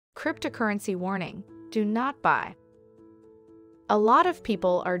Cryptocurrency warning: do not buy. A lot of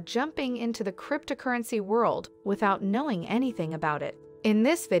people are jumping into the cryptocurrency world without knowing anything about it. In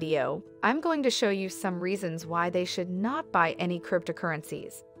this video, I'm going to show you some reasons why they should not buy any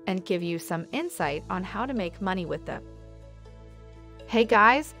cryptocurrencies and give you some insight on how to make money with them. Hey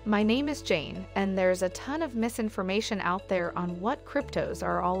guys, my name is Jane, and there's a ton of misinformation out there on what cryptos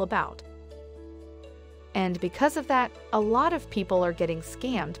are all about. And because of that, a lot of people are getting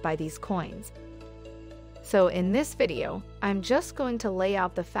scammed by these coins. So in this video, I'm just going to lay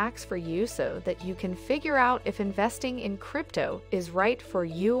out the facts for you so that you can figure out if investing in crypto is right for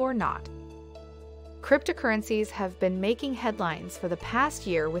you or not. Cryptocurrencies have been making headlines for the past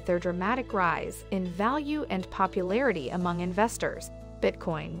year with their dramatic rise in value and popularity among investors.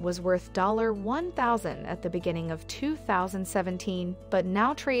 Bitcoin was worth $1,000 at the beginning of 2017, but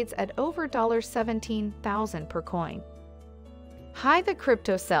now trades at over $17,000 per coin. The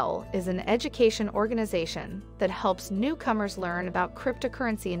Cryptocell is an education organization that helps newcomers learn about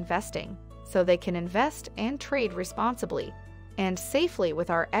cryptocurrency investing so they can invest and trade responsibly and safely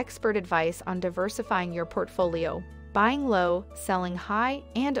with our expert advice on diversifying your portfolio, buying low, selling high,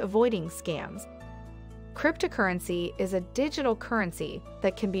 and avoiding scams. Cryptocurrency is a digital currency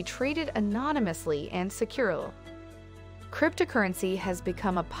that can be traded anonymously and securely. Cryptocurrency has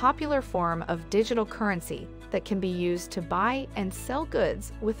become a popular form of digital currency that can be used to buy and sell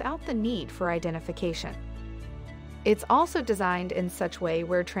goods without the need for identification. It's also designed in such a way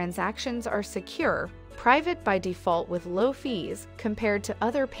where transactions are secure, private by default with low fees compared to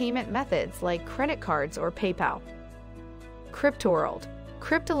other payment methods like credit cards or PayPal. CryptoWorld,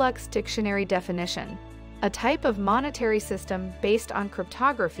 Cryptolux Dictionary definition: a type of monetary system based on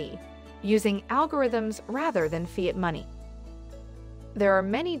cryptography, using algorithms rather than fiat money. There are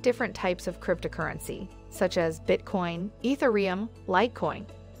many different types of cryptocurrency, such as Bitcoin, Ethereum, Litecoin.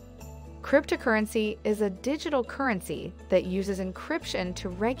 Cryptocurrency is a digital currency that uses encryption to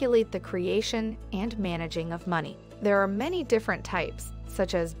regulate the creation and managing of money. There are many different types,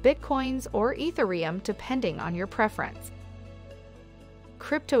 such as Bitcoins or Ethereum, depending on your preference.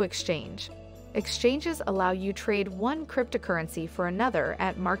 Crypto exchange. Exchanges allow you trade one cryptocurrency for another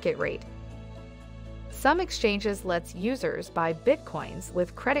at market rate. Some exchanges lets users buy Bitcoins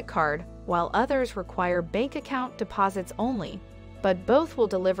with credit card, while others require bank account deposits only, but both will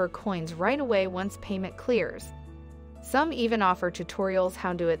deliver coins right away once payment clears. Some even offer tutorials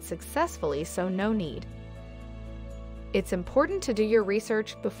how to do it successfully, so no need. It's important to do your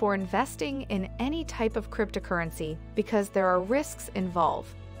research before investing in any type of cryptocurrency because there are risks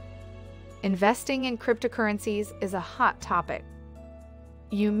involved. Investing in cryptocurrencies is a hot topic.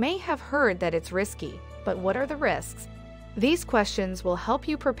 You may have heard that it's risky, but what are the risks? These questions will help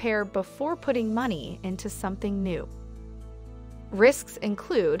you prepare before putting money into something new. Risks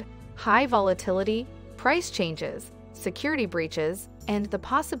include high volatility, price changes, security breaches, and the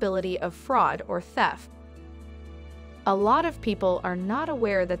possibility of fraud or theft. A lot of people are not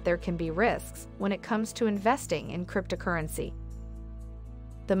aware that there can be risks when it comes to investing in cryptocurrency.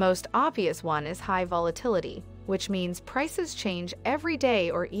 The most obvious one is high volatility, which means prices change every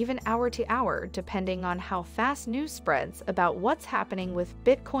day or even hour to hour depending on how fast news spreads about what's happening with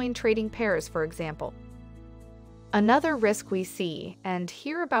Bitcoin trading pairs, for example. Another risk we see and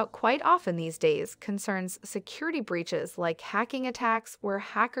hear about quite often these days concerns security breaches like hacking attacks where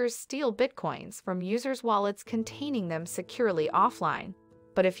hackers steal Bitcoins from users' wallets containing them securely offline.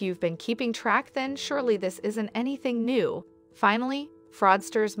 But if you've been keeping track, then surely this isn't anything new. Finally,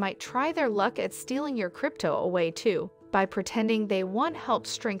 fraudsters might try their luck at stealing your crypto away too, by pretending they want help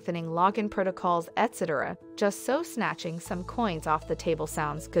strengthening login protocols, etc. Just so snatching some coins off the table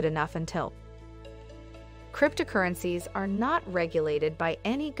sounds good enough until. Cryptocurrencies are not regulated by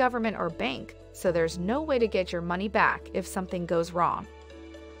any government or bank, so there's no way to get your money back if something goes wrong.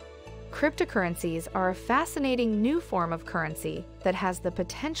 Cryptocurrencies are a fascinating new form of currency that has the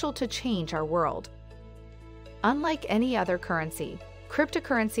potential to change our world. Unlike any other currency,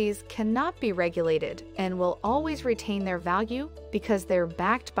 cryptocurrencies cannot be regulated and will always retain their value because they're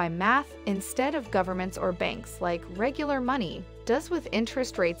backed by math instead of governments or banks like regular money does with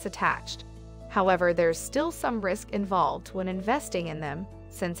interest rates attached. However, there's still some risk involved when investing in them,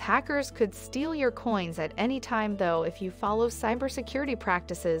 since hackers could steal your coins at any time, though if you follow cybersecurity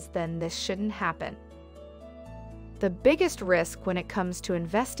practices, then this shouldn't happen. The biggest risk when it comes to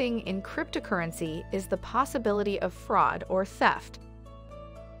investing in cryptocurrency is the possibility of fraud or theft.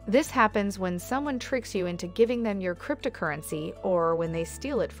 This happens when someone tricks you into giving them your cryptocurrency or when they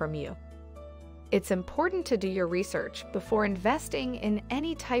steal it from you. It's important to do your research before investing in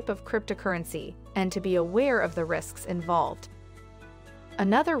any type of cryptocurrency and to be aware of the risks involved.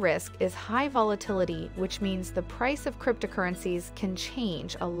 Another risk is high volatility, which means the price of cryptocurrencies can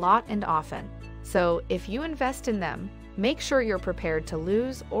change a lot and often. So if you invest in them, make sure you're prepared to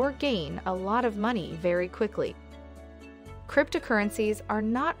lose or gain a lot of money very quickly. Cryptocurrencies are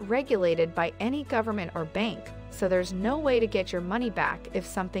not regulated by any government or bank, so there's no way to get your money back if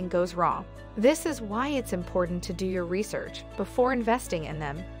something goes wrong. This is why it's important to do your research before investing in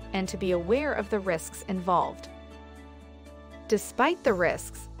them and to be aware of the risks involved. Despite the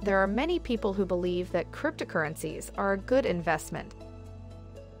risks, there are many people who believe that cryptocurrencies are a good investment.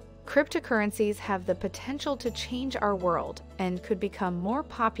 Cryptocurrencies have the potential to change our world and could become more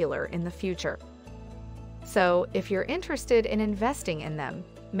popular in the future. So, if you're interested in investing in them,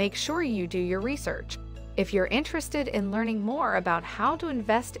 make sure you do your research. If you're interested in learning more about how to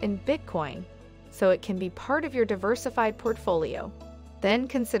invest in Bitcoin so it can be part of your diversified portfolio, then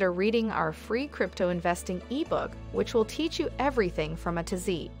consider reading our free crypto investing ebook, which will teach you everything from A to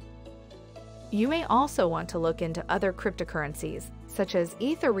Z. You may also want to look into other cryptocurrencies, such as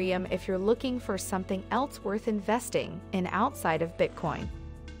Ethereum if you're looking for something else worth investing in outside of Bitcoin.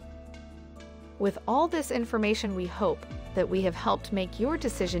 With all this information, we hope that we have helped make your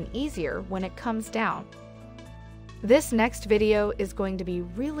decision easier when it comes down. This next video is going to be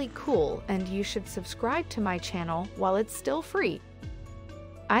really cool, and you should subscribe to my channel while it's still free.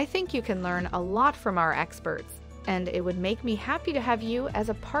 I think you can learn a lot from our experts, and it would make me happy to have you as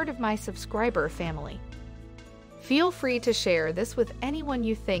a part of my subscriber family. Feel free to share this with anyone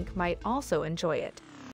you think might also enjoy it.